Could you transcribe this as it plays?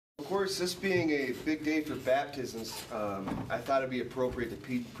Of course, this being a big day for baptisms, I thought it'd be appropriate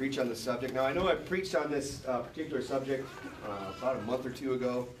to preach on the subject. Now, I know I preached on this particular subject about a month or two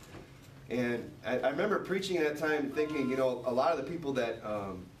ago, and I remember preaching at that time thinking, you know, a lot of the people that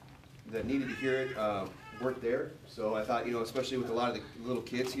that needed to hear it weren't there. So I thought, you know, especially with a lot of the little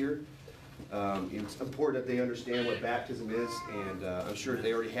kids here, it's important that they understand what baptism is, and I'm sure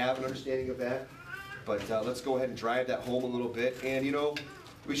they already have an understanding of that. But let's go ahead and drive that home a little bit. And, you know,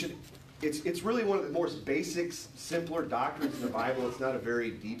 we should. It's really one of the most basic, simpler doctrines in the Bible. It's not a very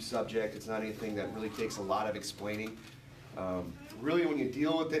deep subject. It's not anything that really takes a lot of explaining. Really, when you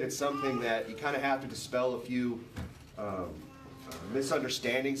deal with it, it's something that you kind of have to dispel a few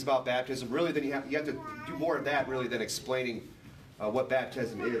misunderstandings about baptism. Really, then you have to do more of that really than explaining what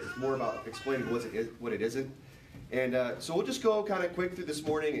baptism is. It's more about explaining what it isn't. And so we'll just go kind of quick through this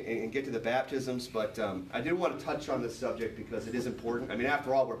morning and get to the baptisms, but I did want to touch on this subject because it is important. I mean,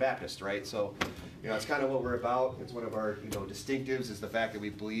 after all, we're Baptist, right? So, you know, it's kind of what we're about. It's one of our, you know, distinctives is the fact that we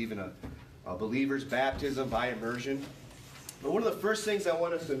believe in a believer's baptism by immersion. But one of the first things I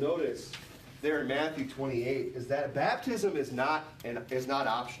want us to notice there in Matthew 28 is that baptism is not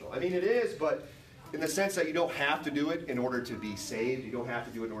optional. I mean, it is, but in the sense that you don't have to do it in order to be saved. You don't have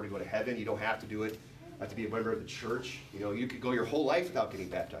to do it in order to go to heaven. You don't have to do it to be a member of the church. You know, you could go your whole life without getting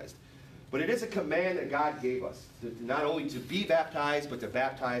baptized. But it is a command that God gave us, not only to be baptized, but to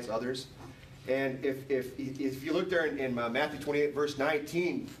baptize others. And if you look there in Matthew 28, verse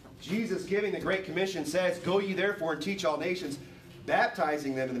 19, Jesus giving the Great Commission says, "Go ye therefore and teach all nations,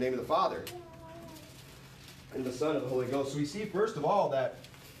 baptizing them in the name of the Father, and the Son, and the Holy Ghost." So we see, first of all, that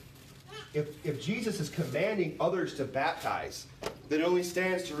if Jesus is commanding others to baptize, then it only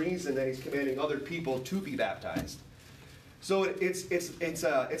stands to reason that he's commanding other people to be baptized. So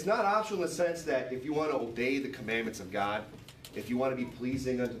it's not optional in the sense that if you want to obey the commandments of God, if you want to be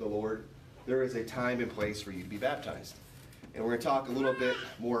pleasing unto the Lord, there is a time and place for you to be baptized. And we're going to talk a little bit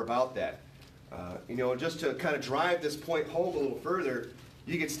more about that. You know, just to kind of drive this point home a little further,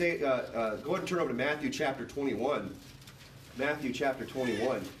 you can go ahead and turn over to Matthew chapter 21. Matthew chapter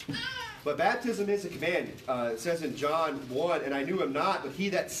 21. But baptism is a command. It says in John 1, "And I knew him not, but he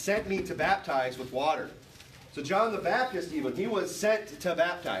that sent me to baptize with water." So John the Baptist even, he was sent to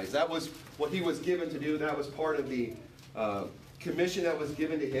baptize. That was what he was given to do. That was part of the commission that was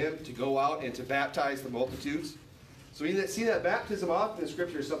given to him, to go out and to baptize the multitudes. So we see that baptism often in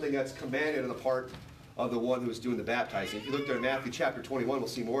Scripture is something that's commanded on the part of the one who is doing the baptizing. If you look there in Matthew chapter 21, we'll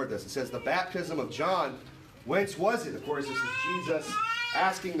see more of this. It says, "The baptism of John, whence was it?" Of course, this is Jesus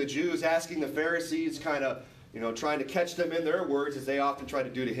asking the Jews, asking the Pharisees, kind of, you know, trying to catch them in their words, as they often try to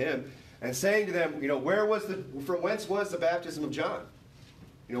do to him, and saying to them, you know, from whence was the baptism of John?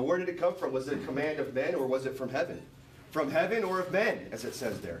 You know, where did it come from? Was it a command of men, or was it from heaven? From heaven or of men, as it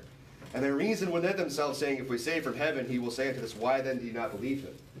says there. And they reasoned within themselves, saying, "If we say from heaven, he will say unto us, why then do you not believe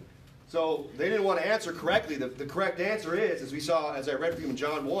him?" So they didn't want to answer correctly. The correct answer is, as we saw, as I read for you in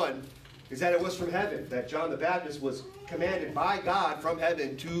John 1, is that it was from heaven, that John the Baptist was commanded by God from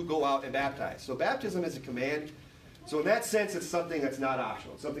heaven to go out and baptize. So baptism is a command. So in that sense, it's something that's not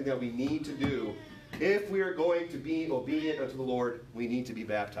optional. It's something that we need to do. If we are going to be obedient unto the Lord, we need to be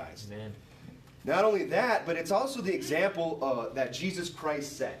baptized. Amen. Not only that, but it's also the example that Jesus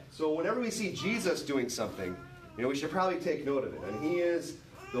Christ set. So whenever we see Jesus doing something, you know, we should probably take note of it. And he is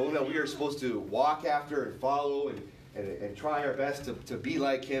the one that we are supposed to walk after and follow and try our best to be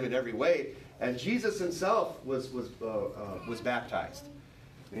like him in every way. And Jesus himself was baptized.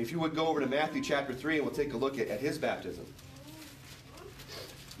 And if you would go over to Matthew chapter 3, and we'll take a look at his baptism.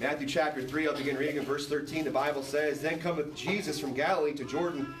 Matthew chapter 3, I'll begin reading in verse 13. The Bible says, "Then cometh Jesus from Galilee to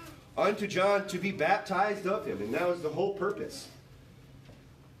Jordan unto John to be baptized of him." And that was the whole purpose.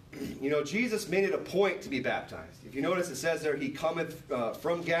 You know, Jesus made it a point to be baptized. If you notice, it says there, "He cometh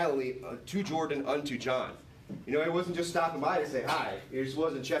from Galilee to Jordan unto John." You know, he wasn't just stopping by to say hi. He just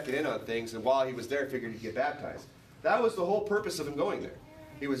wasn't checking in on things, and while he was there, figured he'd get baptized. That was the whole purpose of him going there.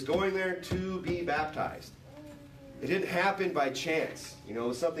 He was going there to be baptized. It didn't happen by chance. You know, it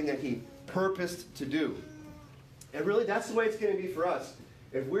was something that he purposed to do. And really, that's the way it's going to be for us.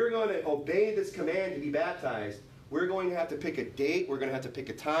 If we're going to obey this command to be baptized, we're going to have to pick a date. We're going to have to pick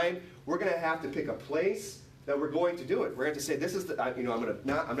a time. We're going to have to pick a place that we're going to do it. We're going to say, "This is the," you know, I'm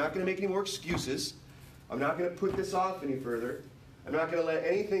not going to make any more excuses. I'm not going to put this off any further. I'm not going to let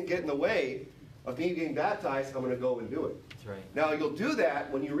anything get in the way of me being baptized. I'm going to go and do it. That's right. Now, you'll do that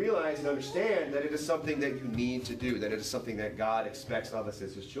when you realize and understand that it is something that you need to do, that it is something that God expects of us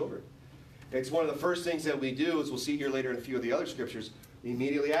as his children. It's one of the first things that we do, as we'll see here later in a few of the other scriptures,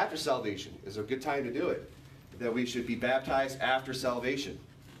 immediately after salvation is a good time to do it, that we should be baptized after salvation.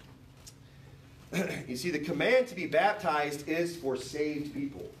 You see, the command to be baptized is for saved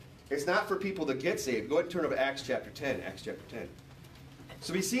people. It's not for people to get saved. Go ahead and turn over to Acts chapter 10. Acts chapter 10.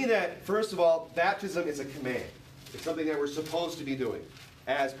 So we see that, first of all, baptism is a command. It's something that we're supposed to be doing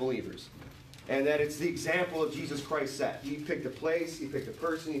as believers. And that it's the example of Jesus Christ set. He picked a place, he picked a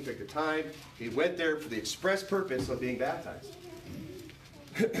person, he picked a time. He went there for the express purpose of being baptized.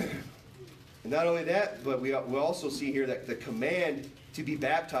 And not only that, but we also see here that the command to be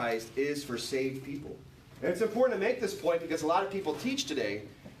baptized is for saved people. And it's important to make this point because a lot of people teach today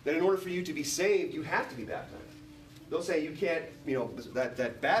that in order for you to be saved, you have to be baptized. They'll say you can't,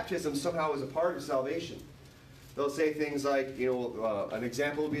 that baptism somehow is a part of salvation. They'll say things like, an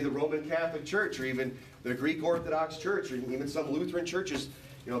example would be the Roman Catholic Church or even the Greek Orthodox Church or even some Lutheran churches.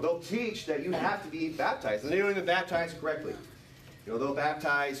 They'll teach that you have to be baptized. And they don't even baptize correctly. They'll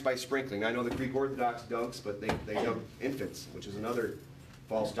baptize by sprinkling. I know the Greek Orthodox dunks, but they dunk infants, which is another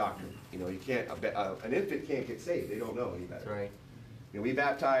false doctrine. You can't, an infant can't get saved. They don't know any better. That's right. We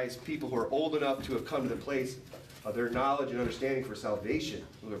baptize people who are old enough to have come to the place of their knowledge and understanding for salvation,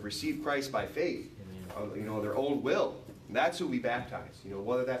 who have received Christ by faith, their own will. And that's who we baptize.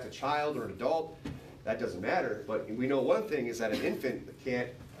 Whether that's a child or an adult, that doesn't matter. But we know one thing is that an infant can't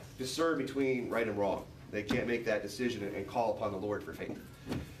discern between right and wrong. They can't make that decision and call upon the Lord for faith.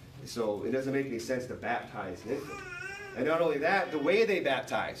 So it doesn't make any sense to baptize an infant. And not only that, the way they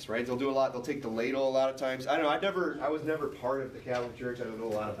baptize, right? They'll do a lot. They'll take the ladle a lot of times. I don't know. I was never part of the Catholic Church. I don't know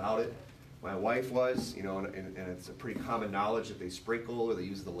a lot about it. My wife was, and it's a pretty common knowledge that they sprinkle or they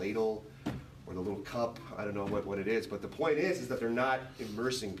use the ladle or the little cup. I don't know what it is. But the point is that they're not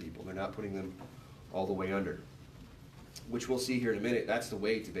immersing people. They're not putting them all the way under, which we'll see here in a minute. That's the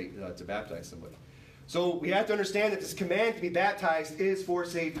way to baptize somebody. So we have to understand that this command to be baptized is for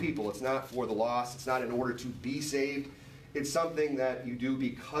saved people. It's not for the lost. It's not in order to be saved. It's something that you do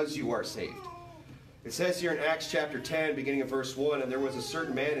because you are saved. It says here in Acts chapter 10, beginning of verse 1, and there was a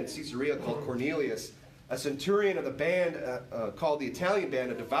certain man in Caesarea called Cornelius, a centurion of the band called the Italian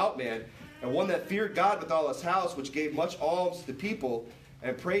band, a devout man, and one that feared God with all his house, which gave much alms to the people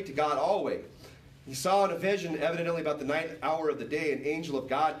and prayed to God always. He saw in a vision, evidently about the ninth hour of the day, an angel of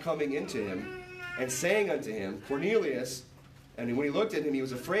God coming into him and saying unto him, Cornelius. And when he looked at him, he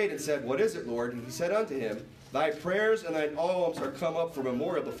was afraid and said, What is it, Lord? And he said unto him, Thy prayers and thine alms are come up for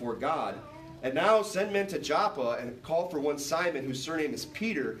memorial before God. And now send men to Joppa and call for one Simon, whose surname is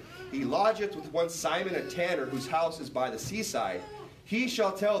Peter. He lodgeth with one Simon a tanner, whose house is by the seaside. He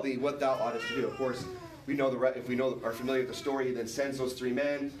shall tell thee what thou oughtest to do. Of course, if we are familiar with the story, he then sends those three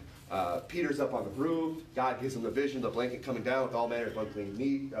men. Peter's up on the roof. God gives him the vision, the blanket coming down with all manner of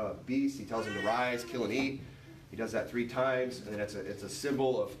unclean beasts. He tells him to rise, kill, and eat. He does that 3 times, and it's a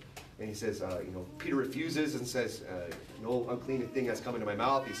symbol of. And he says, Peter refuses and says, no unclean thing has come into my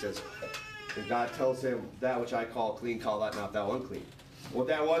mouth. He says, and God tells him, that which I call clean, call that not thou unclean. What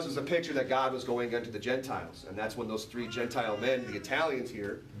that was a picture that God was going unto the Gentiles. And that's when those 3 Gentile men, the Italians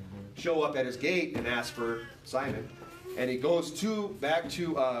here, show up at his gate and ask for Simon. And he goes back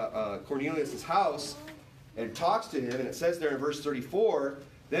to Cornelius' house and talks to him. And it says there in verse 34,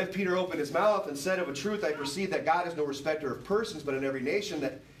 Then Peter opened his mouth and said, Of a truth I perceive that God is no respecter of persons, but in every nation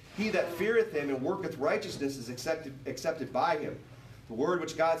that he that feareth him and worketh righteousness is accepted by him. The word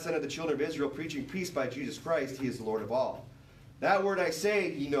which God sent unto the children of Israel, preaching peace by Jesus Christ, he is the Lord of all. That word I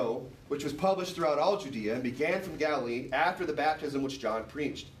say, ye know, which was published throughout all Judea, and began from Galilee, after the baptism which John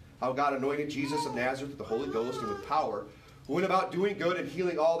preached, how God anointed Jesus of Nazareth with the Holy Ghost and with power, who went about doing good and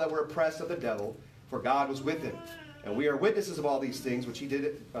healing all that were oppressed of the devil, for God was with him. And we are witnesses of all these things, which he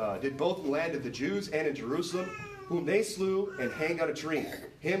did both in the land of the Jews and in Jerusalem, whom they slew and hanged on a tree.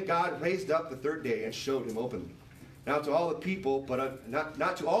 Him God raised up the 3rd day and showed him openly. Not to all the people, but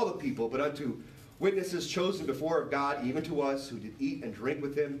not to all the people, but unto witnesses chosen before of God, even to us, who did eat and drink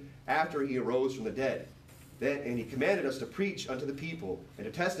with him after he arose from the dead. And he commanded us to preach unto the people and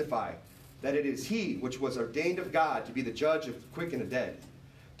to testify that it is he which was ordained of God to be the judge of the quick and the dead.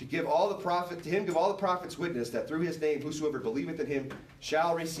 To give all the prophets witness that through his name whosoever believeth in him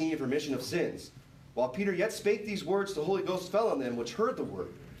shall receive remission of sins. While Peter yet spake these words, the Holy Ghost fell on them which heard the word.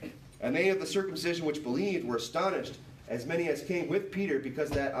 And they of the circumcision which believed were astonished, as many as came with Peter,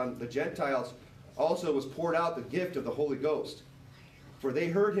 because that on the Gentiles also was poured out the gift of the Holy Ghost. For they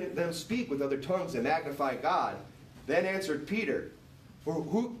heard them speak with other tongues and magnify God. Then answered Peter, For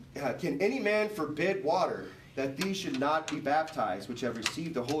who can any man forbid water, that these should not be baptized, which have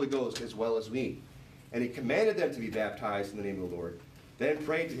received the Holy Ghost as well as we? And he commanded them to be baptized in the name of the Lord. Then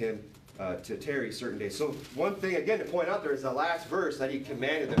prayed to him to tarry certain days. So one thing, again, to point out there is the last verse that he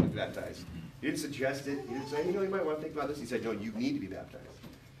commanded them to be baptized. He didn't suggest it. He didn't say, you might want to think about this. He said, no, you need to be baptized.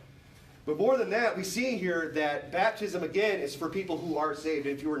 But more than that, we see here that baptism, again, is for people who are saved.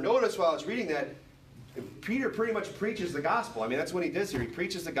 And if you were notice while I was reading that, Peter pretty much preaches the gospel. I mean, that's what he does here. He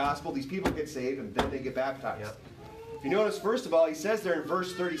preaches the gospel, these people get saved, and then they get baptized. Yep. If you notice, first of all, he says there in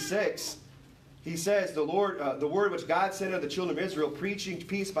verse 36, he says, the word which God sent unto the children of Israel, preaching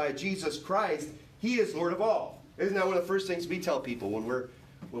peace by Jesus Christ, he is Lord of all. Isn't that one of the first things we tell people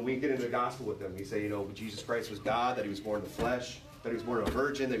when we get into the gospel with them? We say, Jesus Christ was God, that he was born in the flesh, that he was born of a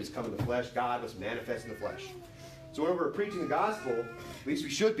virgin, that he was come in the flesh. God was manifest in the flesh. So when we're preaching the gospel, at least we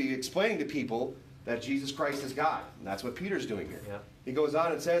should be explaining to people that Jesus Christ is God. And that's what Peter's doing here. Yeah. He goes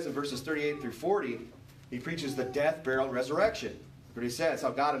on and says in verses 38 through 40, he preaches the death, burial, and resurrection. But he says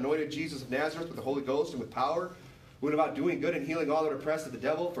how God anointed Jesus of Nazareth with the Holy Ghost and with power, who went about doing good and healing all that are oppressed of the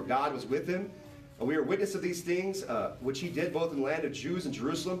devil, for God was with him. And we are witness of these things, which he did both in the land of Jews and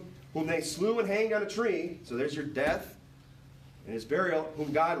Jerusalem, whom they slew and hanged on a tree. So there's your death and his burial,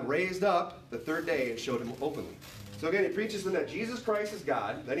 whom God raised up the third day and showed him openly. So again, he preaches them that Jesus Christ is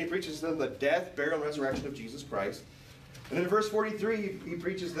God. Then he preaches them the death, burial, and resurrection of Jesus Christ. And then in verse 43, he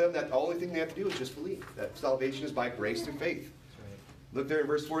preaches them that the only thing they have to do is just believe, that salvation is by grace through faith. Right. Look there in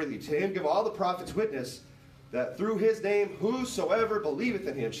verse 43. To him give all the prophets witness that through his name whosoever believeth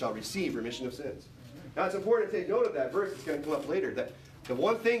in him shall receive remission of sins. Now it's important to take note of that verse. It's going to come up later. That the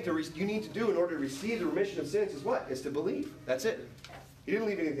one thing you need to do in order to receive the remission of sins is what? Is to believe. That's it. He didn't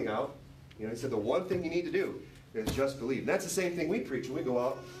leave anything out. He said the one thing you need to do is just believe. And that's the same thing we preach when we go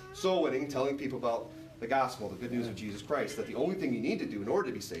out soul winning, telling people about the gospel, the good news of Jesus Christ. That the only thing you need to do in order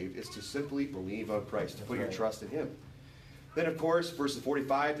to be saved is to simply believe on Christ, to put your trust in him. Then, of course, verses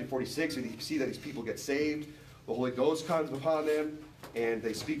 45 through 46, we see that these people get saved. The Holy Ghost comes upon them, and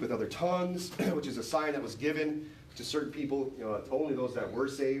they speak with other tongues, which is a sign that was given to certain people, only those that were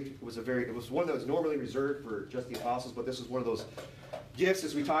saved. It was one that was normally reserved for just the apostles, but this was one of those gifts,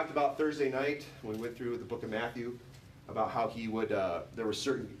 as we talked about Thursday night when we went through the book of Matthew, about how he would, there were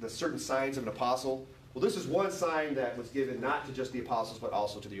certain signs of an apostle. Well, this is one sign that was given not to just the apostles, but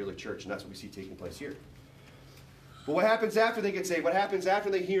also to the early church, and that's what we see taking place here. But what happens after they get saved? What happens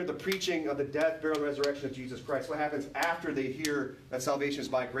after they hear the preaching of the death, burial, and resurrection of Jesus Christ? What happens after they hear that salvation is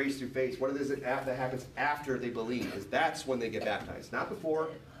by grace through faith? What is it that happens after they believe? Because that's when they get baptized. Not before,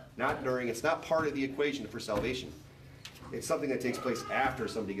 not during. It's not part of the equation for salvation. It's something that takes place after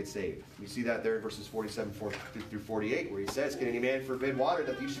somebody gets saved. We see that there in verses 47 through 48, where he says, "Can any man forbid water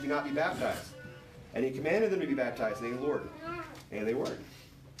that you should not be baptized?" And he commanded them to be baptized in the name of the Lord. And they were.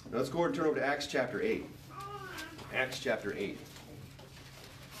 Now let's go ahead and turn over to Acts chapter 8. Acts chapter 8.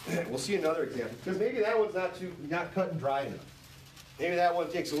 We'll see another example. Because maybe that one's not cut and dry enough. Maybe that one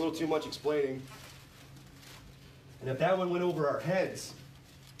takes a little too much explaining. And if that one went over our heads,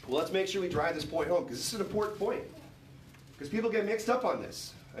 well, let's make sure we drive this point home, because this is an important point. Because people get mixed up on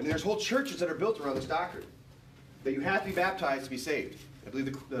this. I mean, there's whole churches that are built around this doctrine, that you have to be baptized to be saved. I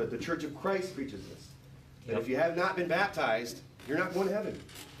believe the Church of Christ preaches this. That if you have not been baptized, you're not going to heaven.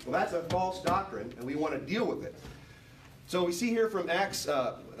 Well, that's a false doctrine, and we want to deal with it. So we see here from Acts,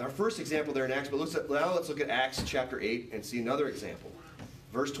 our first example there in Acts, but now let's look at Acts chapter 8 and see another example.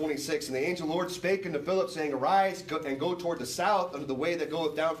 Verse 26, "And the angel of the Lord spake unto Philip, saying, Arise, and go toward the south unto the way that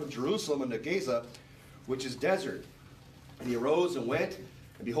goeth down from Jerusalem unto Gaza, which is desert. And he arose and went,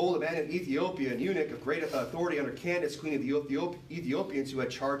 and behold, a man in Ethiopia, an eunuch of great authority under Candace, queen of the Ethiopians, who had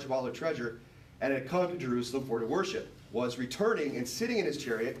charge of all her treasure, and had come to Jerusalem for to worship, was returning and sitting in his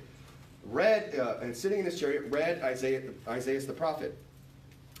chariot, read Isaiah the prophet.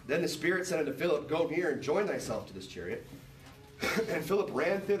 Then the Spirit said unto Philip, Go near and join thyself to this chariot. And Philip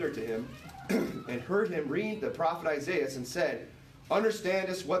ran thither to him, and heard him read the prophet Isaiah, and said,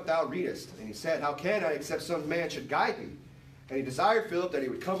 Understandest what thou readest? And he said, How can I, except some man should guide me? And he desired Philip that he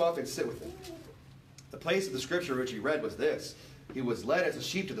would come up and sit with him. The place of the scripture which he read was this: He was led as a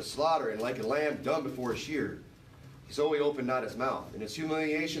sheep to the slaughter, and like a lamb dumb before a shearer, so he opened not his mouth. In his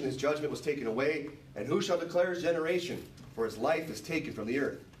humiliation his judgment was taken away, and who shall declare his generation? For his life is taken from the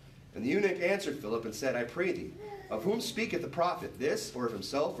earth. And the eunuch answered Philip and said, I pray thee, of whom speaketh the prophet, this, or of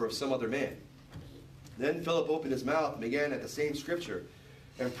himself, or of some other man? Then Philip opened his mouth and began at the same scripture,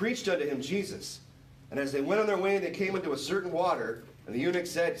 and preached unto him Jesus. And as they went on their way, they came unto a certain water, and the eunuch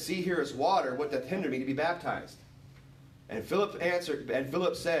said, See, here is water, what doth hinder me to be baptized? And Philip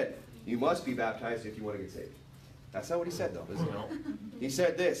said, You must be baptized if you want to get saved. That's not what he said, though, is it? No. He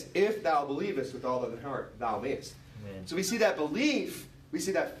said this: If thou believest with all thy heart, thou mayest. Amen. So we see that belief, we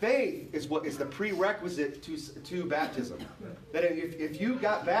see that faith is what is the prerequisite to baptism. That if you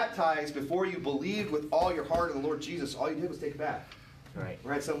got baptized before you believed with all your heart in the Lord Jesus, all you did was take a bath. Right.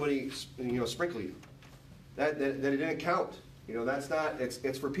 Or had somebody sprinkle you. That it didn't count. That's not,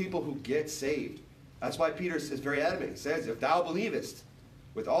 it's for people who get saved. That's why Peter is very adamant. He says, if thou believest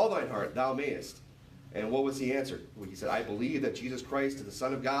with all thine heart, thou mayest. And what was he answered? Well, he said, I believe that Jesus Christ is the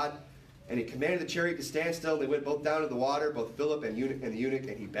Son of God. And he commanded the chariot to stand still. And they went both down to the water, both Philip and the eunuch,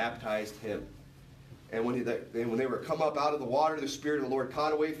 and he baptized him. And when they were come up out of the water, the Spirit of the Lord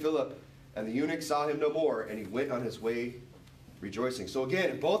caught away Philip, and the eunuch saw him no more, and he went on his way rejoicing. So again,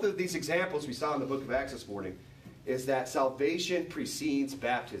 in both of these examples we saw in the book of Acts this morning, is that salvation precedes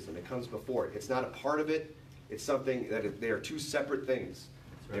baptism. It comes before it. It's not a part of it. It's something that they are two separate things.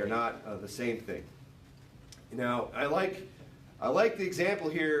 Right. They're not the same thing. Now, I like the example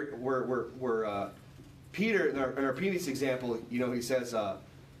here where Peter, in our previous example, he says,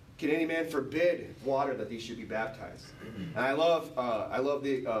 can any man forbid water that these should be baptized? And I love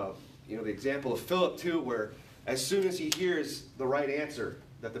the the example of Philip too, where as soon as he hears the right answer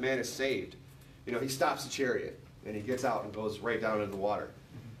that the man is saved, he stops the chariot and he gets out and goes right down into the water,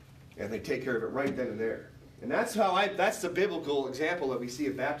 and they take care of it right then and there. And that's the biblical example that we see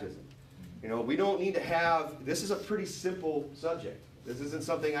of baptism. We don't need to have, this is a pretty simple subject. This isn't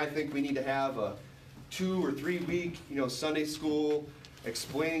something I think we need to have a 2 or 3 week, Sunday school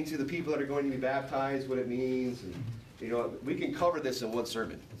explaining to the people that are going to be baptized what it means. And, we can cover this in one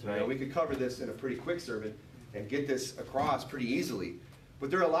sermon. That's right. We could cover this in a pretty quick sermon and get this across pretty easily.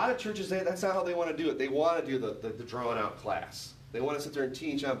 But there are a lot of churches that's not how they want to do it. They want to do the drawn out class. They want to sit there and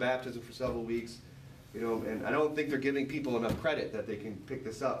teach on baptism for several weeks. And I don't think they're giving people enough credit that they can pick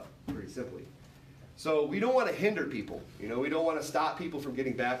this up pretty simply. So we don't want to hinder people. We don't want to stop people from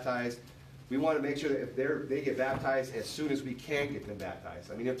getting baptized. We want to make sure that if they get baptized as soon as we can get them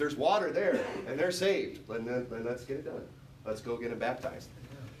baptized. I mean, if there's water there and they're saved, then let's get it done. Let's go get them baptized.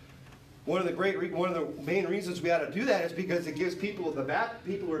 One of the main reasons we ought to do that is because it gives people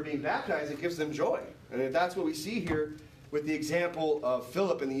who are being baptized, it gives them joy. And if that's what we see here with the example of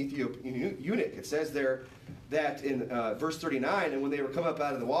Philip and the Ethiopian eunuch. It says there that in verse 39, and when they were come up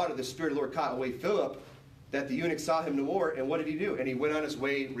out of the water, the Spirit of the Lord caught away Philip, that the eunuch saw him no more, and what did he do? And he went on his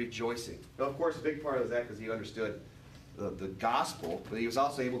way rejoicing. Now, of course, a big part of that because he understood the gospel, but he was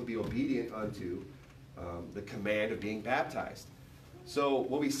also able to be obedient unto the command of being baptized. So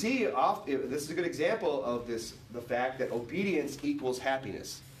what we see, this is a good example of the fact that obedience equals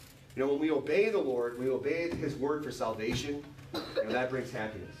happiness. When we obey the Lord, we obey His word for salvation, and that brings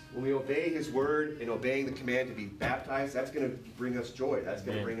happiness. When we obey His word and obeying the command to be baptized, that's going to bring us joy. That's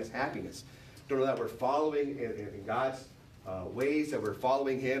going to bring us happiness. Don't know that we're following in God's ways, that we're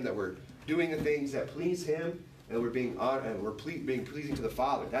following Him, that we're doing the things that please Him, and that we're being pleasing to the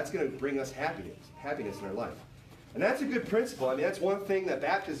Father. That's going to bring us happiness in our life. And that's a good principle. I mean, that's one thing that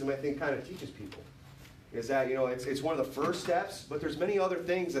baptism, I think, kind of teaches people. Is that, it's one of the first steps, but there's many other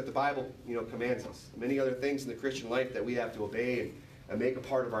things that the Bible, commands us. Many other things in the Christian life that we have to obey and make a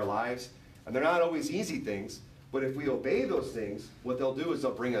part of our lives. And they're not always easy things, but if we obey those things, what they'll do is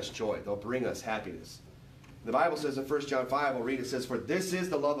they'll bring us joy. They'll bring us happiness. The Bible says in 1 John 5, we'll read, it says, for this is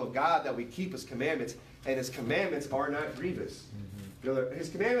the love of God, that we keep His commandments, and His commandments are not grievous. Mm-hmm. His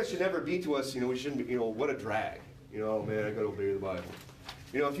commandments should never be to us, we shouldn't be, what a drag. Man, I got to obey the Bible.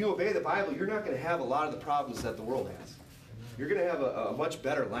 If you obey the Bible, you're not going to have a lot of the problems that the world has. You're going to have a much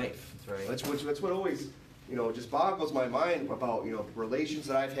better life. That's right. That's what always, just boggles my mind about, relations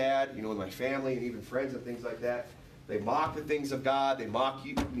that I've had, with my family and even friends and things like that. They mock the things of God. They mock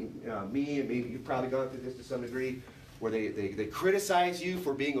you, me, and maybe you've probably gone through this to some degree, where they criticize you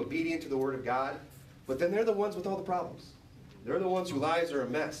for being obedient to the Word of God. But then they're the ones with all the problems. They're the ones whose lives are a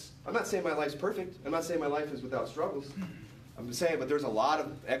mess. I'm not saying my life's perfect. I'm not saying my life is without struggles. I'm just saying, but there's a lot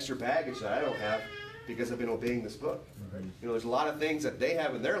of extra baggage that I don't have because I've been obeying this book. Right. There's a lot of things that they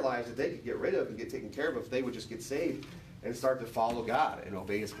have in their lives that they could get rid of and get taken care of if they would just get saved and start to follow God and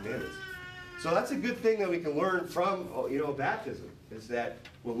obey His commandments. So that's a good thing that we can learn from, baptism, is that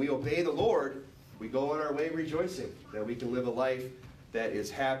when we obey the Lord, we go on our way rejoicing, that we can live a life that is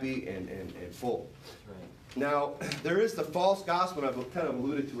happy and full. Right. Now, there is the false gospel, and I've kind of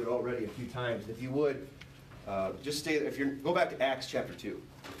alluded to it already a few times. If you would, just stay there. Go back to Acts chapter 2.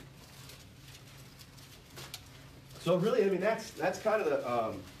 So really, that's kind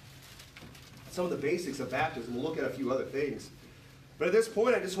of some of the basics of baptism. We'll look at a few other things. But at this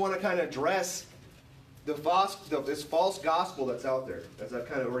point, I just want to kind of address this false gospel that's out there, as I've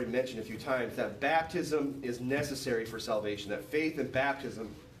kind of already mentioned a few times, that baptism is necessary for salvation, that faith and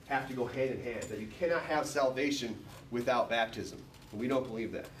baptism have to go hand in hand, that you cannot have salvation without baptism. And we don't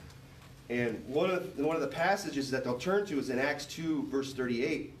believe that. And one of the passages that they'll turn to is in Acts 2, verse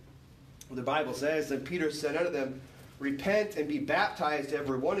 38, where the Bible says, then Peter said unto them, repent and be baptized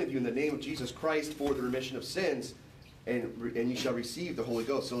every one of you in the name of Jesus Christ for the remission of sins, and you shall receive the Holy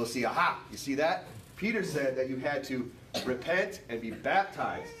Ghost. So let's see, aha, you see that? Peter said that you had to repent and be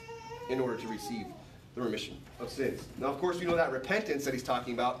baptized in order to receive the remission of sins. Now, of course, we know that repentance that he's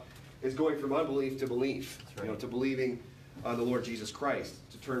talking about is going from unbelief to belief, right, to believing on the Lord Jesus Christ,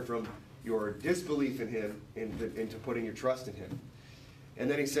 to turn from your disbelief in him into putting your trust in him. And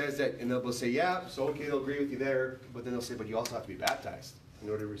then he says that, and they'll say, yeah, so okay, they'll agree with you there, but then they'll say, but you also have to be baptized in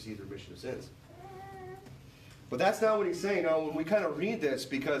order to receive the remission of sins. But that's not what he's saying. Now, when we kind of read this,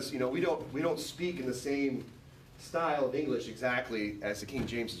 because we don't speak in the same style of English exactly as the King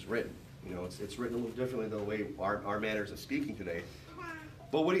James is written. It's written a little differently than the way our manners of speaking today.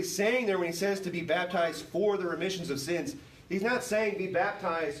 But what he's saying there when he says to be baptized for the remissions of sins, he's not saying be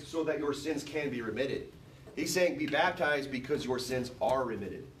baptized so that your sins can be remitted. He's saying be baptized because your sins are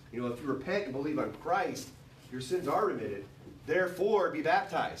remitted. If you repent and believe on Christ, your sins are remitted. Therefore, be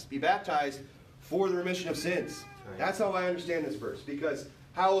baptized. Be baptized for the remission of sins. Right. That's how I understand this verse. Because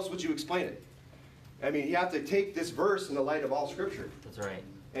how else would you explain it? I mean, you have to take this verse in the light of all Scripture. That's right.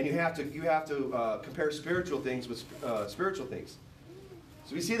 And you have to compare spiritual things with spiritual things.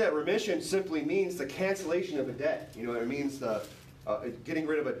 So we see that remission simply means the cancellation of a debt. It means the getting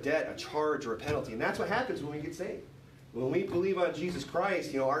rid of a debt, a charge, or a penalty. And that's what happens when we get saved. When we believe on Jesus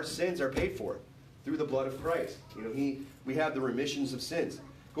Christ, our sins are paid for through the blood of Christ. We have the remissions of sins.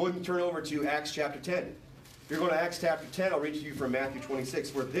 Go ahead and turn over to Acts chapter 10. If you're going to Acts chapter 10, I'll read to you from Matthew 26.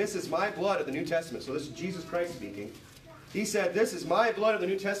 For this is my blood of the New Testament. So this is Jesus Christ speaking. He said, this is my blood of the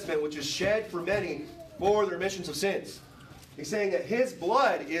New Testament, which is shed for many for the remissions of sins. He's saying that his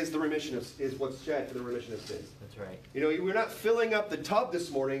blood is what's shed for the remission of sins. That's right. We're not filling up the tub this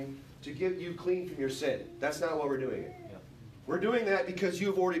morning to get you clean from your sin. That's not why we're doing it. Yeah. We're doing that because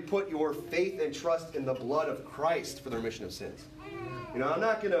you've already put your faith and trust in the blood of Christ for the remission of sins. I don't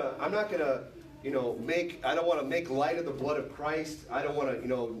want to make light of the blood of Christ. I don't want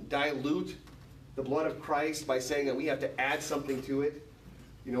to, dilute the blood of Christ by saying that we have to add something to it.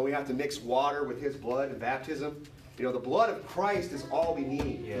 We have to mix water with his blood in baptism. The blood of Christ is all we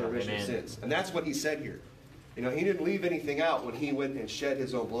need for the remission of sins. And that's what he said here. He didn't leave anything out when he went and shed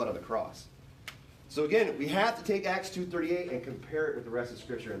his own blood on the cross. So again, we have to take Acts 2:38 and compare it with the rest of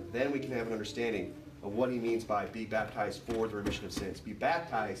Scripture, and then we can have an understanding of what he means by be baptized for the remission of sins. Be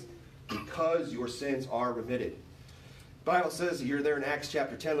baptized because your sins are remitted. The Bible says here there in Acts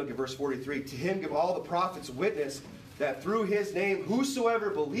chapter 10, look at verse 43, to him give all the prophets witness that through his name whosoever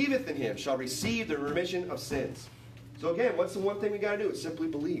believeth in him shall receive the remission of sins. So again, what's the one thing we got to do? It's simply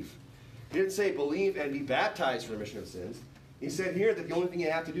believe. He didn't say believe and be baptized for remission of sins. He said here that the only thing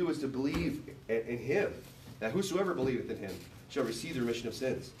you have to do is to believe in him, that whosoever believeth in him shall receive the remission of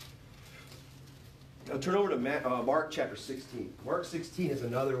sins. Now turn over to Mark chapter 16. Mark 16 is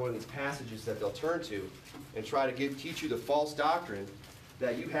another one of these passages that they'll turn to and try to teach you the false doctrine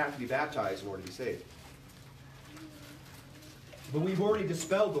that you have to be baptized in order to be saved. But we've already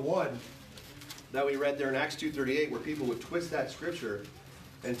dispelled the one that we read there in Acts 2:38 where people would twist that scripture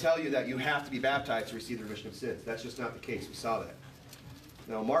and tell you that you have to be baptized to receive the remission of sins. That's just not the case. We saw that.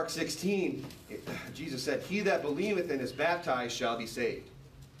 Now Mark 16, Jesus said, he that believeth and is baptized shall be saved.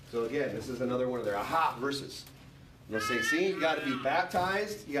 So again, this is another one of their aha verses. And they'll say, see, you got to be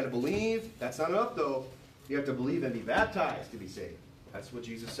baptized, you got to believe. That's not enough though. You have to believe and be baptized to be saved. That's what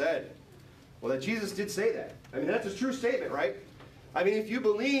Jesus said. Well, that Jesus did say that. I mean, that's a true statement, right? I mean, if you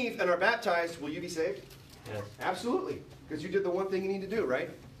believe and are baptized, will you be saved? Yes. Absolutely. Because you did the one thing you need to do, right?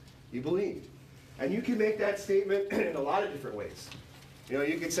 You believed. And you can make that statement in a lot of different ways.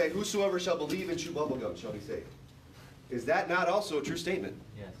 You can say, whosoever shall believe and chew bubblegum shall be saved. Is that not also a true statement?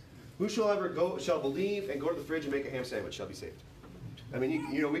 Yes. Whosoever shall believe and go to the fridge and make a ham sandwich shall be saved. I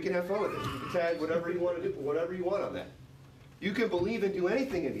mean, we can have fun with it. You can tag whatever you want to do, whatever you want on that. You can believe and do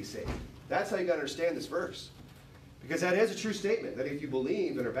anything and be saved. That's how you got to understand this verse. Because that is a true statement, that if you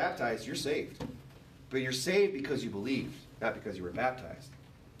believe and are baptized, you're saved. But you're saved because you believed, not because you were baptized.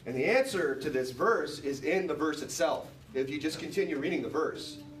 And the answer to this verse is in the verse itself. If you just continue reading the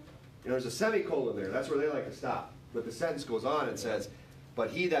verse, there's a semicolon there. That's where they like to stop. But the sentence goes on and says, but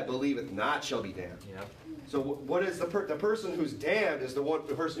he that believeth not shall be damned. Yep. So what is the person who's damned is the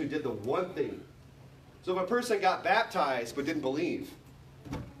person who did the one thing. So if a person got baptized but didn't believe,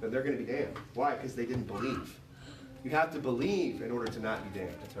 then they're going to be damned. Why? Because they didn't believe. You have to believe in order to not be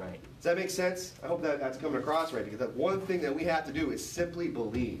damned. That's right. Does that make sense? I hope that's coming across right, because that one thing that we have to do is simply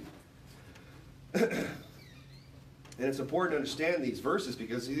believe. And it's important to understand these verses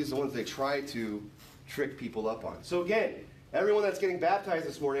because these are the ones they try to trick people up on. So again, everyone that's getting baptized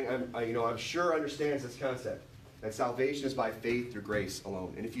this morning, I'm sure understands this concept, that salvation is by faith through grace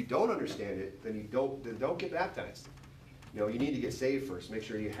alone. And if you don't understand it, then don't get baptized. you need to get saved first. Make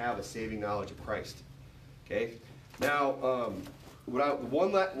sure you have a saving knowledge of Christ. Okay? Now, one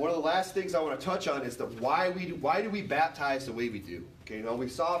of the last things I want to touch on is why do we baptize the way we do? Okay, we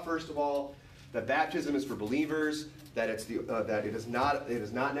saw first of all that baptism is for believers, that it is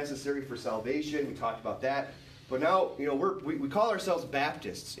not necessary for salvation. We talked about that. But now, we call ourselves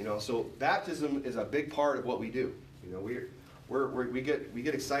Baptists. So baptism is a big part of what we do. We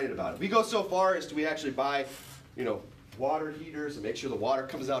get excited about it. We go so far as to we actually buy, water heaters and make sure the water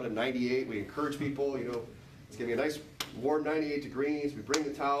comes out at 98. We encourage people, it's going to be a nice warm 98 degrees. We bring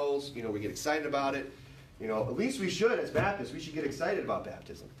the towels. We get excited about it. At least we should, as Baptists, we should get excited about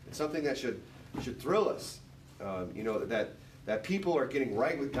baptism. It's something that should thrill us. That people are getting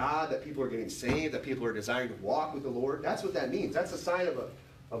right with God, that people are getting saved, that people are desiring to walk with the Lord. That's what that means. That's a sign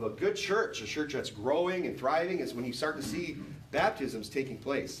of a good church, a church that's growing and thriving, is when you start to see baptisms taking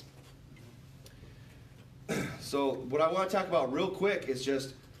place. So what I want to talk about real quick is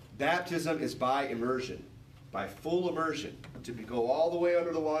just baptism is by immersion, by full immersion, to go all the way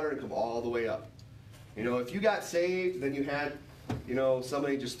under the water and come all the way up. If you got saved, then you had,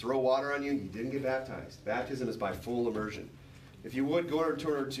 somebody just throw water on you, you didn't get baptized. Baptism is by full immersion. If you would, go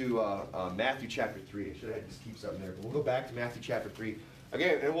to Matthew chapter 3. I should have just keep something there, but we'll go back to Matthew chapter 3.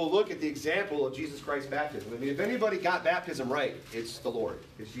 Again, and we'll look at the example of Jesus Christ's baptism. I mean, if anybody got baptism right, it's the Lord.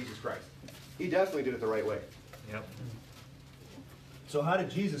 It's Jesus Christ. He definitely did it the right way. Yep. So how did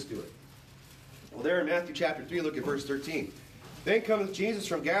Jesus do it? Well, there in Matthew chapter 3, look at verse 13. Then cometh Jesus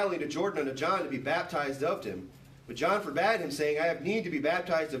from Galilee to Jordan unto John to be baptized of him. But John forbade him, saying, I have need to be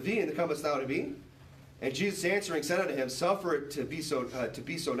baptized of thee, and comest thou to me? And Jesus answering said unto him, Suffer it to be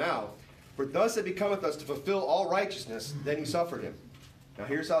so now, for thus it becometh us to fulfill all righteousness. Then he suffered him. Now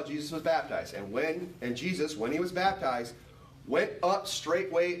here's how Jesus was baptized. And Jesus, when he was baptized, went up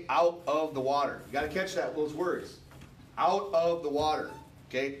straightway out of the water. You got to catch those words. Out of the water.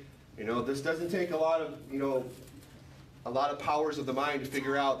 Okay? This doesn't take a lot of powers of the mind to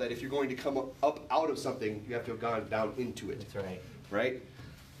figure out that if you're going to come up out of something, you have to have gone down into it. That's right. Right?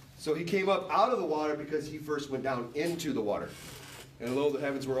 So he came up out of the water because he first went down into the water. And lo, the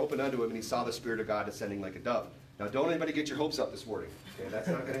heavens were opened unto him, and he saw the Spirit of God descending like a dove. Now, don't anybody get your hopes up this morning. Okay? That's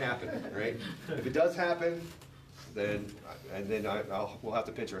not going to happen, right? If it does happen, then we'll have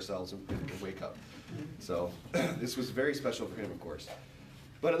to pinch ourselves and wake up. So this was very special for him, of course.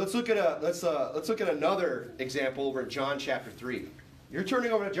 But let's look at another example over in John chapter 3. You're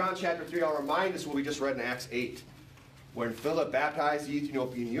turning over to John chapter 3. I'll remind us what we just read in Acts 8. When Philip baptized the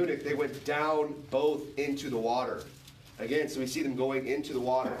Ethiopian eunuch, they went down both into the water. Again, so we see them going into the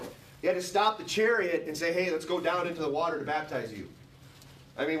water. He had to stop the chariot and say, hey, let's go down into the water to baptize you.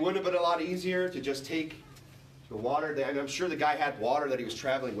 I mean, wouldn't it have been a lot easier to just take the water? And I'm sure the guy had water that he was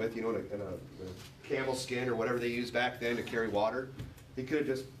traveling with, in a camel skin or whatever they used back then to carry water. He could have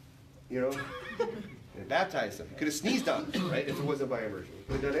just, and baptized them. He could have sneezed on them, right, if it wasn't by immersion. He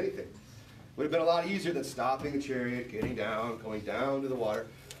could have done anything. Would have been a lot easier than stopping the chariot, getting down, going down to the water.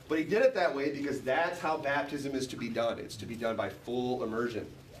 But he did it that way because that's how baptism is to be done. It's to be done by full immersion.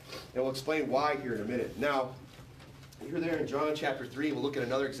 And we'll explain why here in a minute. Now, you're there in John chapter 3. We'll look at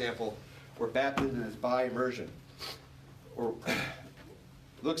another example where baptism is by immersion. Or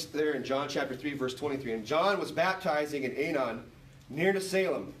looks there in John chapter 3, verse 23. And John was baptizing in Aenon, near to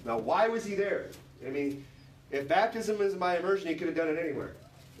Salem. Now, why was he there? I mean, if baptism is by immersion, he could have done it anywhere.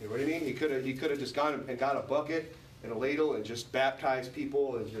 You know what I mean? He could have just gone and got a bucket and a ladle and just baptized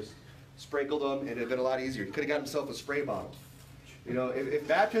people and just sprinkled them, and it would have been a lot easier. He could have got himself a spray bottle. If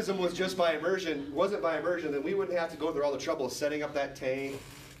baptism was just by immersion, wasn't by immersion, then we wouldn't have to go through all the trouble of setting up that tank.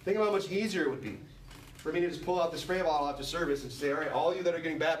 Think of how much easier it would be for me to just pull out the spray bottle after service and say, all right, all you that are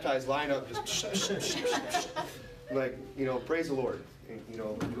getting baptized, line up, just praise the Lord. And,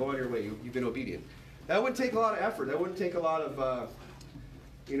 go on your way. You've been obedient. That wouldn't take a lot of effort. That wouldn't take a lot of,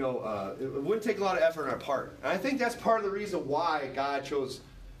 it wouldn't take a lot of effort on our part. And I think that's part of the reason why God chose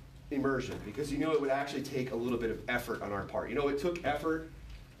immersion, because he knew it would actually take a little bit of effort on our part. It took effort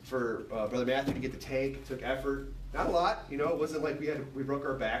for Brother Matthew to get the tank. It took effort. Not a lot. It wasn't like we broke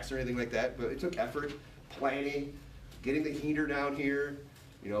our backs or anything like that, but it took effort, planning, getting the heater down here,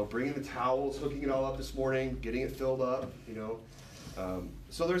 bringing the towels, hooking it all up this morning, getting it filled up,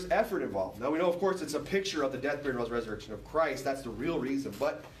 So there's effort involved. Now we know, of course, it's a picture of the death, burial, and resurrection of Christ. That's the real reason.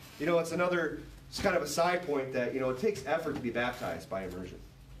 But, it's kind of a side point that, it takes effort to be baptized by immersion.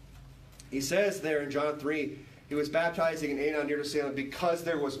 He says there in John 3, he was baptizing in Aenon near to Salem because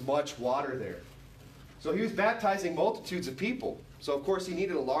there was much water there. So he was baptizing multitudes of people. So, of course, he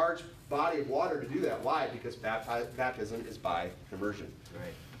needed a large body of water to do that. Why? Because baptism is by immersion.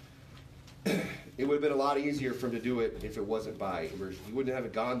 Right. it would have been a lot easier for him to do it if it wasn't by immersion. He wouldn't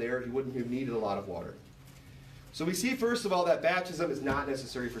have gone there. He wouldn't have needed a lot of water. So we see, first of all, that baptism is not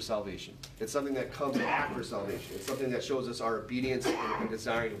necessary for salvation. It's something that comes after salvation. It's something that shows us our obedience and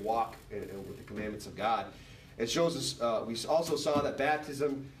desiring to walk with the commandments of God. It shows us, we also saw that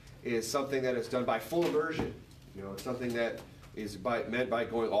baptism is something that is done by full immersion. It's something that is meant by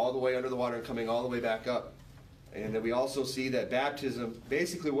going all the way under the water and coming all the way back up. And then we also see that baptism,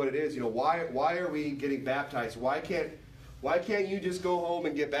 basically what it is, why are we getting baptized? Why can't you just go home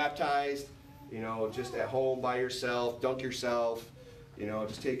and get baptized, just at home by yourself, dunk yourself,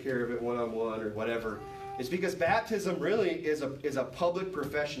 just take care of it one-on-one or whatever? It's because baptism really is a public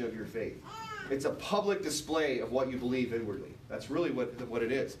profession of your faith. It's a public display of what you believe inwardly. That's really what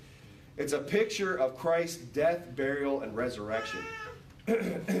it is. It's a picture of Christ's death, burial, and resurrection.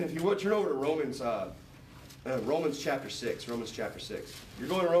 If you would, turn over to Romans chapter 6. Romans chapter 6. You're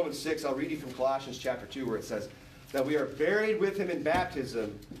going to Romans 6. I'll read you from Colossians chapter 2, where it says that we are buried with him in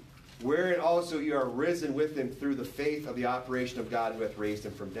baptism, wherein also you are risen with him through the faith of the operation of God who hath raised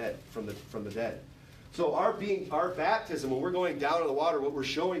him from the dead. So our baptism, when we're going down in the water, what we're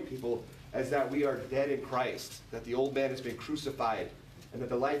showing people is that we are dead in Christ, that the old man has been crucified, and that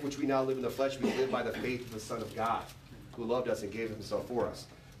the life which we now live in the flesh, we live by the faith of the Son of God, who loved us and gave himself for us.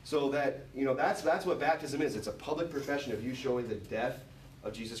 So that, that's what baptism is. It's a public profession of you showing the death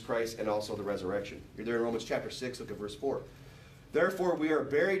of Jesus Christ and also the resurrection. You're there in Romans chapter 6, look at verse 4. Therefore we are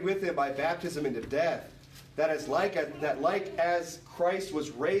buried with him by baptism into death, that like as Christ was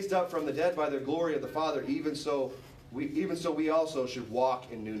raised up from the dead by the glory of the Father, even so we also should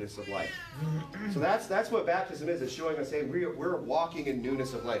walk in newness of life. So that's what baptism is. It's showing us, hey, we're walking in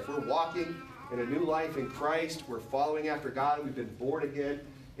newness of life. We're walking in a new life in Christ. We're following after God. We've been born again.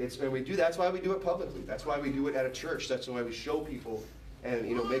 And we do. That's why we do it publicly. That's why we do it at a church. That's why we show people and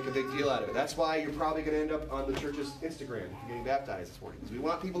make a big deal out of it. That's why you're probably going to end up on the church's Instagram if you're getting baptized this morning, because we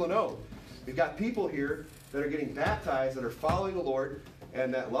want people to know. We've got people here that are getting baptized, that are following the Lord,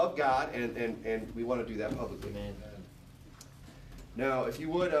 and that love God, and we want to do that publicly. Amen. Now, if you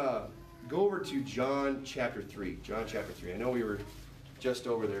would go over to John chapter 3. John chapter 3. I know we were just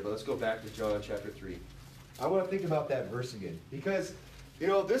over there, but let's go back to John chapter 3. I want to think about that verse again, because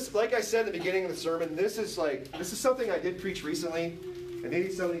this, like I said at the beginning of the sermon, this is something I did preach recently, and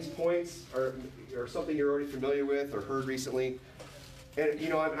maybe some of these points are something you're already familiar with or heard recently. And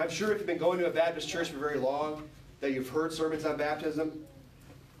I'm sure if you've been going to a Baptist church for very long, that you've heard sermons on baptism.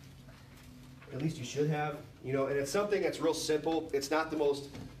 At least you should have. And it's something that's real simple. It's not the most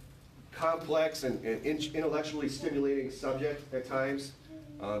complex and intellectually stimulating subject at times.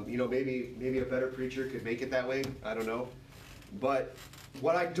 Maybe a better preacher could make it that way. I don't know. But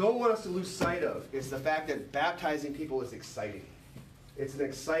what I don't want us to lose sight of is the fact that baptizing people is exciting. It's an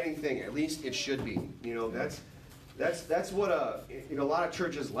exciting thing. At least it should be. That's what a lot of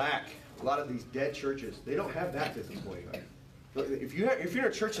churches lack. A lot of these dead churches, they don't have baptisms going on. If you're in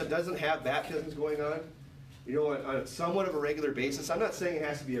a church that doesn't have baptisms going on, on somewhat of a regular basis, I'm not saying it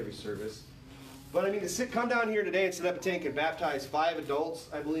has to be every service, but I mean, come down here today and set up a tank and baptize 5 adults,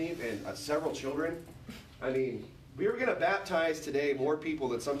 I believe, and several children. I mean, we were going to baptize today more people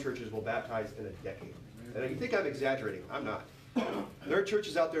than some churches will baptize in a decade. And you think I'm exaggerating. I'm not. There are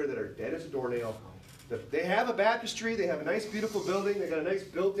churches out there that are dead as a doornail. They have a baptistry. They have a nice, beautiful building. They got a nice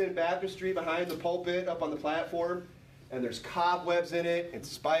built-in baptistry behind the pulpit up on the platform. And there's cobwebs in it and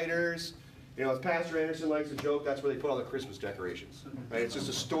spiders. As Pastor Anderson likes to joke, that's where they put all the Christmas decorations. Right? It's just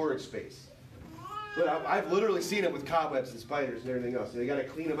a storage space. But I've literally seen it with cobwebs and spiders and everything else. They got to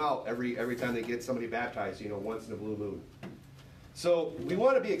clean them out every time they get somebody baptized, once in a blue moon. So we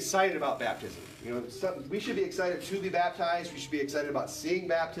want to be excited about baptism. We should be excited to be baptized. We should be excited about seeing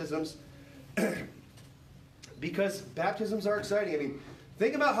baptisms. Because baptisms are exciting. I mean,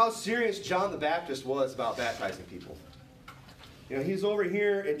 think about how serious John the Baptist was about baptizing people. He's over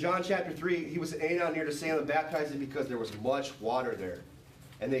here in John chapter 3. He was down near to Salem baptizing because there was much water there.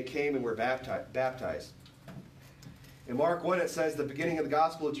 And they came and were baptized. In Mark 1 it says, the beginning of the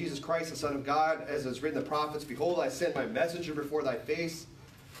gospel of Jesus Christ, the Son of God, as is written in the prophets, behold, I send my messenger before thy face,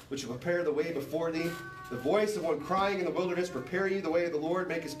 which will prepare the way before thee. The voice of one crying in the wilderness, prepare ye the way of the Lord,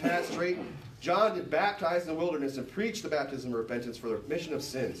 make his path straight. John did baptize in the wilderness and preach the baptism of repentance for the remission of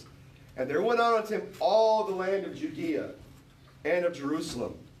sins. And there went on unto him all the land of Judea and of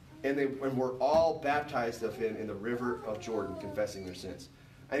Jerusalem, and were all baptized of him in the river of Jordan, confessing their sins.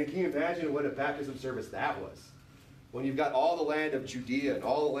 I mean, can you imagine what a baptism service that was? When you've got all the land of Judea and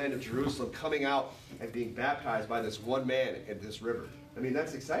all the land of Jerusalem coming out and being baptized by this one man in this river. I mean,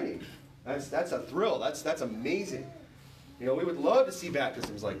 that's exciting. That's a thrill. That's amazing. You know, we would love to see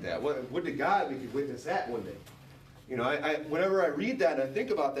baptisms like that. Would to God we could witness that one day. You know, whenever I read that and I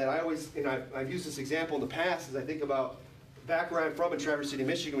think about that, I always, and I've used this example in the past, as I think about back where I'm from in Traverse City,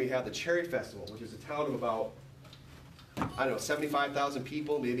 Michigan, we have the Cherry Festival, which is a town of about, I don't know, 75,000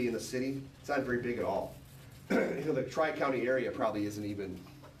 people, maybe in the city. It's not very big at all. You know, the Tri-County area probably isn't even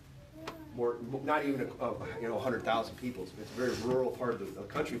more, not even, 100,000 people. It's a very rural part of the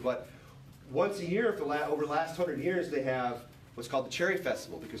country. But once a year, over the last 100 years, they have what's called the Cherry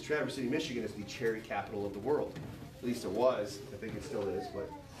Festival, because Traverse City, Michigan is the cherry capital of the world. At least it was. I think it still is.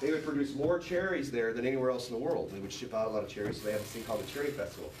 But they would produce more cherries there than anywhere else in the world. They would ship out a lot of cherries, so they have this thing called the Cherry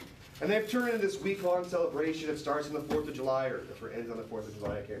Festival. And they've turned into this week-long celebration. It starts on the 4th of July, or it ends on the 4th of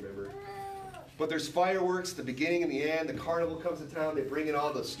July, I can't remember. But there's fireworks at the beginning and the end. The carnival comes to town. They bring in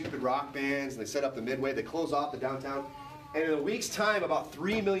all the stupid rock bands, and they set up the midway. They close off the downtown. And in a week's time, about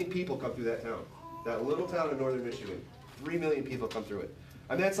 3 million people come through that town. That little town in northern Michigan. 3 million people come through it.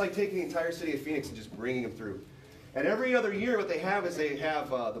 I mean, that's like taking the entire city of Phoenix and just bringing them through. And every other year, what they have is they have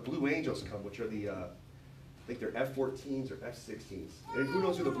the Blue Angels come, which are the, I think they're F-14s or F-16s. And who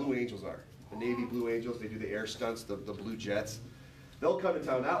knows who the Blue Angels are? The Navy Blue Angels. They do the air stunts, the Blue Jets. They'll come to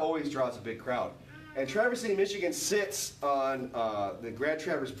town. That always draws a big crowd. And Traverse City, Michigan sits on the Grand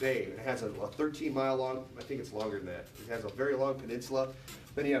Traverse Bay. It has a 13-mile long, I think it's longer than that. It has a very long peninsula.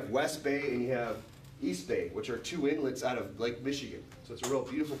 Then you have West Bay and you have East Bay, which are two inlets out of Lake Michigan. So it's a real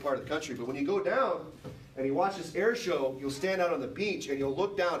beautiful part of the country. But when you go down and you watch this air show, you'll stand out on the beach and you'll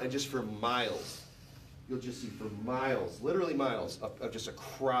look down, and just for miles, you'll just see for miles, literally miles, of just a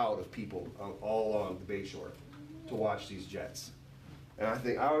crowd of people all along the bay shore to watch these jets.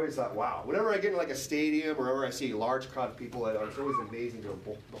 And I always thought, wow, whenever I get in like a stadium or whenever I see a large crowd of people, it's always amazing to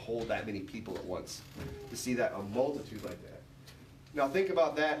behold that many people at once, to see that, a multitude like that. Now think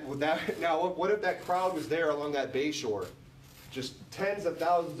about that. Now, what if that crowd was there along that bay shore, just tens of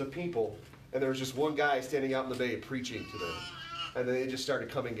thousands of people, and there was just one guy standing out in the bay preaching to them, and then they just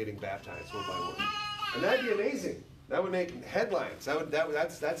started coming getting baptized one by one. And that'd be amazing. That would make headlines.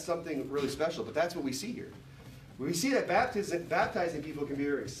 That's something really special. But that's what we see here. We see that baptizing people can be a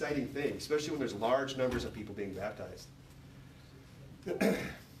very exciting thing, especially when there's large numbers of people being baptized.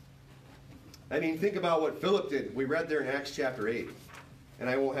 I mean, think about what Philip did. We read there in Acts chapter 8. And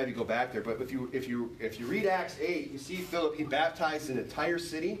I won't have you go back there, but if you read Acts 8, you see Philip, he baptized an entire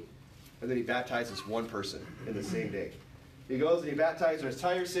city, and then he baptizes one person in the same day. He goes and he baptizes an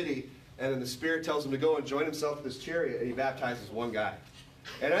entire city, and then the Spirit tells him to go and join himself with his chariot, and he baptizes one guy.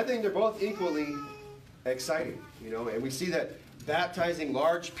 And I think they're both equally exciting, you know. And we see that baptizing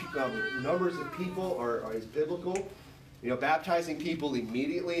large numbers of people is biblical. You know, baptizing people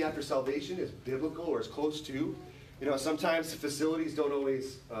immediately after salvation is biblical, or is close to. You know, sometimes the facilities don't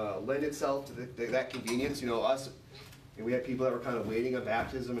always lend itself to that convenience. You know, we had people that were kind of waiting on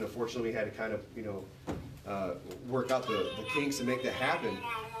baptism, and unfortunately we had to kind of, work out the kinks and make that happen.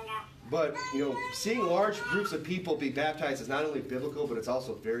 But, you know, seeing large groups of people be baptized is not only biblical, but it's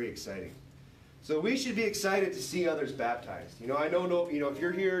also very exciting. So we should be excited to see others baptized. You know, I know, you know, if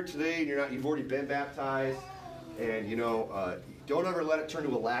you're here today and you've already been baptized, and, you know, don't ever let it turn to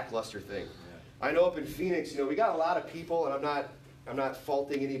a lackluster thing. I know up in Phoenix, you know, we got a lot of people, and I'm not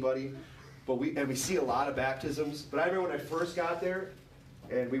faulting anybody, but we see a lot of baptisms. But I remember when I first got there,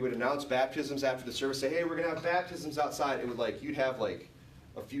 and we would announce baptisms after the service, say, hey, we're gonna have baptisms outside. It would you'd have like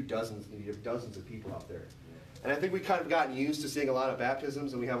a few dozens, you'd have dozens of people out there. And I think we kind of gotten used to seeing a lot of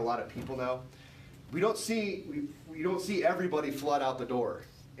baptisms, and we have a lot of people now. We don't see everybody flood out the door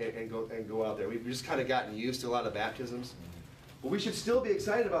and go out there. We've just kind of gotten used to a lot of baptisms. But we should still be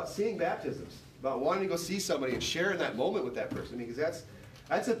excited about seeing baptisms, about wanting to go see somebody and share in that moment with that person, because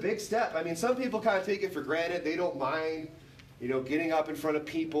that's a big step. I mean, some people kind of take it for granted. They don't mind, you know, getting up in front of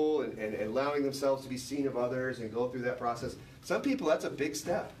people and allowing themselves to be seen of others and go through that process. Some people, that's a big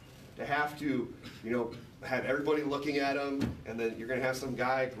step, to have to, you know, have everybody looking at them, and then you're going to have some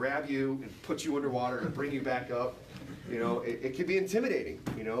guy grab you and put you underwater and bring you back up. You know, it can be intimidating,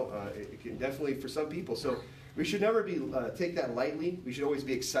 you know. It can definitely, for some people. So we should never take that lightly. We should always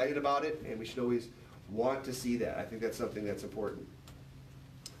be excited about it, and we should always want to see that. I think that's something that's important.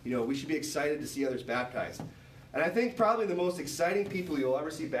 You know, we should be excited to see others baptized. And I think probably the most exciting people you'll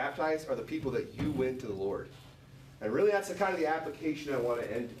ever see baptized are the people that you win to the Lord. And really, that's the kind of the application I want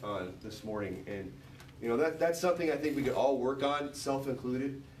to end on this morning. And, you know, that's something I think we could all work on,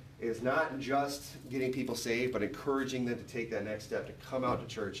 self-included, is not just getting people saved, but encouraging them to take that next step, to come out to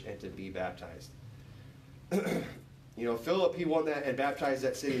church and to be baptized. You know, Philip, he won that and baptized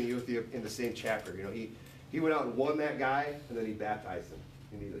that city in Ethiopia in the same chapter. You know, he went out and won that guy, and then he baptized him.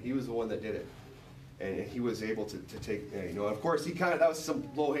 And he was the one that did it. And he was able to take, of course, that was some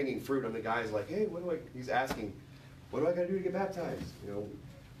low-hanging fruit on the guys like, hey, he's asking, what do I got to do to get baptized?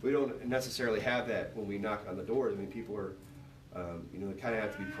 We don't necessarily have that when we knock on the doors. I mean, people are, they kind of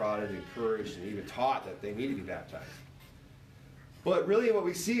have to be prodded, encouraged, and even taught that they need to be baptized. But really what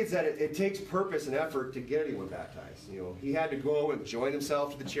we see is that it takes purpose and effort to get anyone baptized. He had to go and join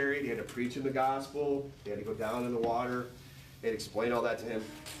himself to the chariot. He had to preach him the gospel. He had to go down in the water and explain all that to him.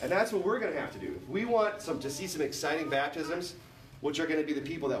 And that's what we're going to have to do. If we want to see some exciting baptisms, which are going to be the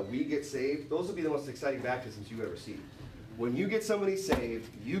people that we get saved, those will be the most exciting baptisms you ever see. When you get somebody saved,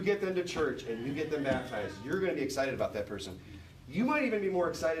 you get them to church, and you get them baptized, you're going to be excited about that person. You might even be more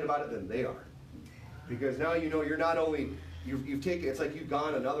excited about it than they are. Because now you're not only, you've taken, it's like you've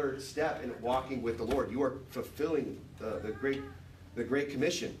gone another step in walking with the Lord. You are fulfilling the Great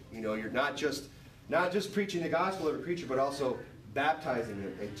Commission. You're not just preaching the gospel of a preacher, but also baptizing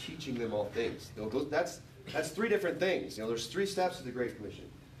them and teaching them all things. That's three different things. There's 3 steps to the Great Commission.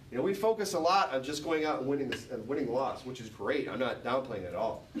 We focus a lot on just going out and winning the lost, which is great. I'm not downplaying it at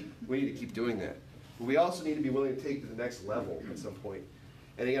all. We need to keep doing that. But we also need to be willing to take it to the next level at some point.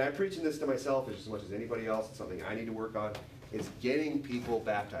 And again, I'm preaching this to myself as much as anybody else. It's something I need to work on, is getting people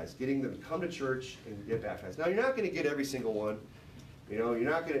baptized, getting them to come to church and get baptized. Now, you're not going to get every single one. You're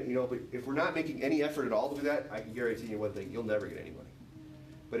not going to, but if we're not making any effort at all to do that, I can guarantee you one thing, you'll never get anybody.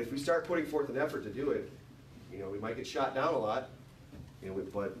 But if we start putting forth an effort to do it, we might get shot down a lot,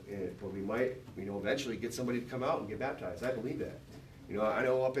 but we might, eventually get somebody to come out and get baptized. I believe that. I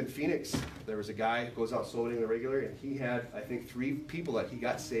know up in Phoenix, there was a guy who goes out soul winning on the regular, and he had, I think, 3 people that he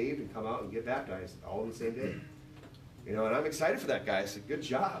got saved and come out and get baptized all on the same day. And I'm excited for that guy. I said, good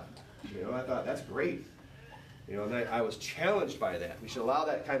job. I thought, that's great. And I was challenged by that. We should allow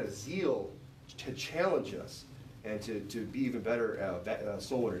that kind of zeal to challenge us and to be even better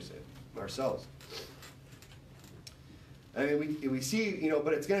soul winners ourselves. I mean, we see,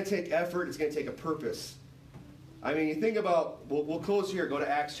 but it's going to take effort. It's going to take a purpose. I mean, you think about, we'll close here, go to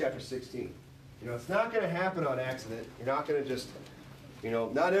Acts chapter 16. It's not going to happen on accident. You're not going to just,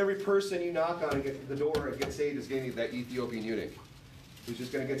 not every person you knock on and get to the door and get saved is going to be that Ethiopian eunuch who's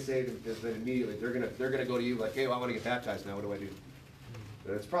just going to get saved, and then immediately they're going to go to you like, hey, well, I want to get baptized now. What do I do?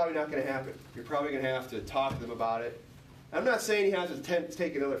 But it's probably not going to happen. You're probably going to have to talk to them about it. I'm not saying you have to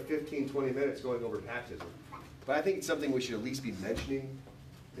take another 15, 20 minutes going over baptism, but I think it's something we should at least be mentioning.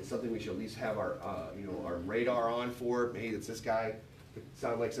 It's something we should at least have our radar on for. Hey, it's this guy. It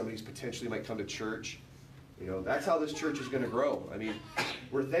sounds like somebody who's potentially might come to church. That's how this church is going to grow. I mean,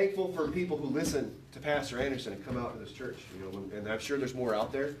 we're thankful for people who listen to Pastor Anderson and come out to this church. And I'm sure there's more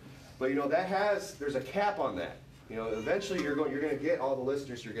out there. But there's a cap on that. Eventually you're going to get all the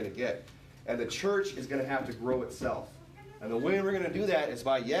listeners you're going to get, and the church is going to have to grow itself. And the way we're going to do that is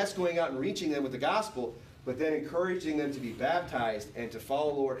by going out and reaching them with the gospel, but then encouraging them to be baptized and to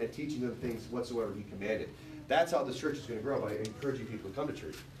follow the Lord and teaching them things whatsoever He commanded. That's how this church is going to grow, by encouraging people to come to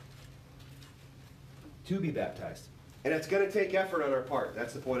church, to be baptized. And it's going to take effort on our part.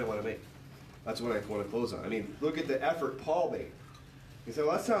 That's the point I want to make. That's what I want to close on. I mean, look at the effort Paul made. He said,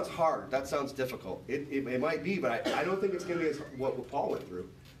 well, that sounds hard. That sounds difficult. It might be, but I don't think it's going to be what Paul went through.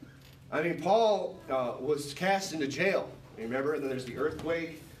 I mean, Paul was cast into jail. Remember? And then there's the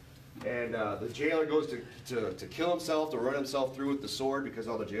earthquake. And the jailer goes to kill himself, to run himself through with the sword because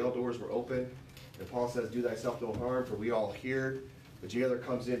all the jail doors were open. And Paul says, do thyself no harm, for we all hear. The jailer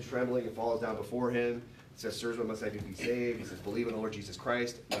comes in trembling and falls down before him. He says, sirs, what must I do to be saved? He says, believe in the Lord Jesus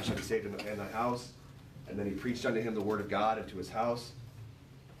Christ, and thou shalt be saved in thy house. And then he preached unto him the word of God into his house.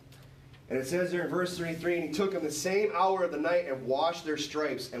 And it says there in verse 33, and he took him the same hour of the night and washed their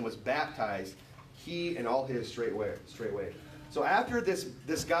stripes and was baptized, he and all his straightway. So after this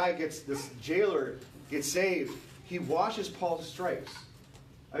jailer gets saved, he washes Paul's stripes.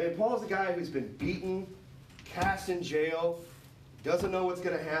 I mean, Paul's the guy who's been beaten, cast in jail, doesn't know what's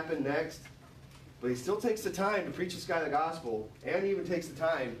going to happen next, but he still takes the time to preach this guy the gospel, and he even takes the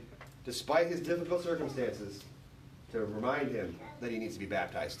time, despite his difficult circumstances, to remind him that he needs to be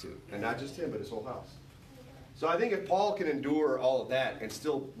baptized too. And not just him, but his whole house. So I think if Paul can endure all of that and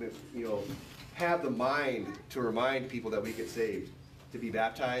still, have the mind to remind people that we get saved, to be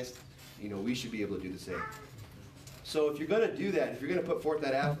baptized, we should be able to do the same. So if you're going to do that, if you're going to put forth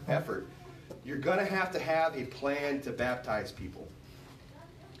that effort, you're going to have a plan to baptize people.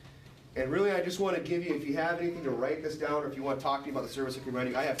 And really, I just want to give you, if you have anything to write this down, or if you want to talk to me about the service, I can remind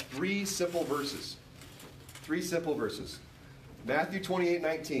you, I have 3 simple verses. 3 simple verses. Matthew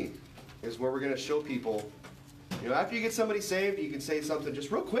 28:19 is where we're going to show people, after you get somebody saved, you can say something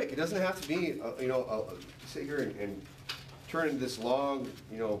just real quick. It doesn't have to be, sit here and turn into this long,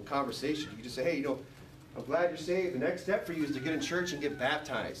 conversation. You can just say, hey, I'm glad you're saved. The next step for you is to get in church and get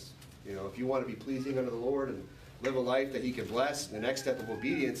baptized. If you want to be pleasing unto the Lord and live a life that He can bless, the next step of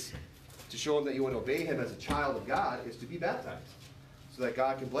obedience to show Him that you want to obey Him as a child of God is to be baptized so that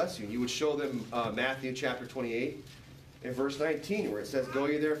God can bless you. And you would show them Matthew chapter 28 and verse 19 where it says, go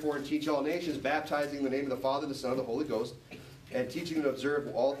ye therefore and teach all nations, baptizing in the name of the Father, the Son, and the Holy Ghost, and teaching them to observe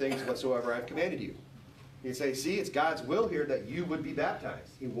all things whatsoever I have commanded you. You say, see, it's God's will here that you would be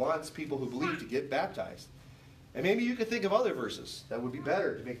baptized. He wants people who believe to get baptized. And maybe you could think of other verses that would be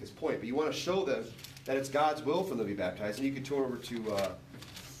better to make this point, but you want to show them that it's God's will for them to be baptized. And you could turn over to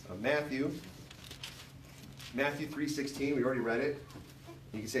Matthew 3:16. We already read it.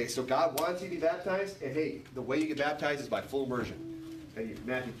 You can say, so God wants you to be baptized, and hey, the way you get baptized is by full immersion. And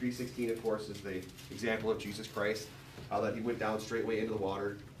Matthew 3:16, of course, is the example of Jesus Christ, how that He went down straightway into the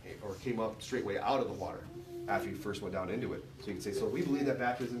water, or came up straightway out of the water after He first went down into it. So you can say, so we believe that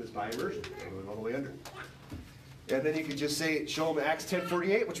baptism is by immersion, going all the way under. And then you could just say, show them Acts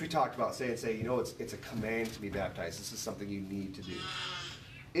 10:48, which we talked about, say, it's a command to be baptized. This is something you need to do.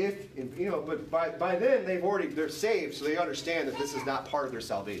 But by then they're saved, so they understand that this is not part of their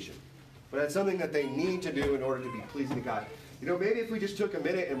salvation. But it's something that they need to do in order to be pleasing to God. Maybe if we just took a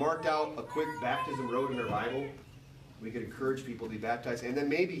minute and marked out a quick baptism road in our Bible, we could encourage people to be baptized. And then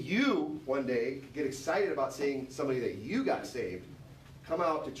maybe you, one day, could get excited about seeing somebody that you got saved come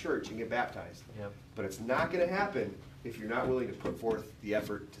out to church and get baptized. Yep. But it's not going to happen if you're not willing to put forth the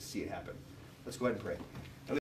effort to see it happen. Let's go ahead and pray.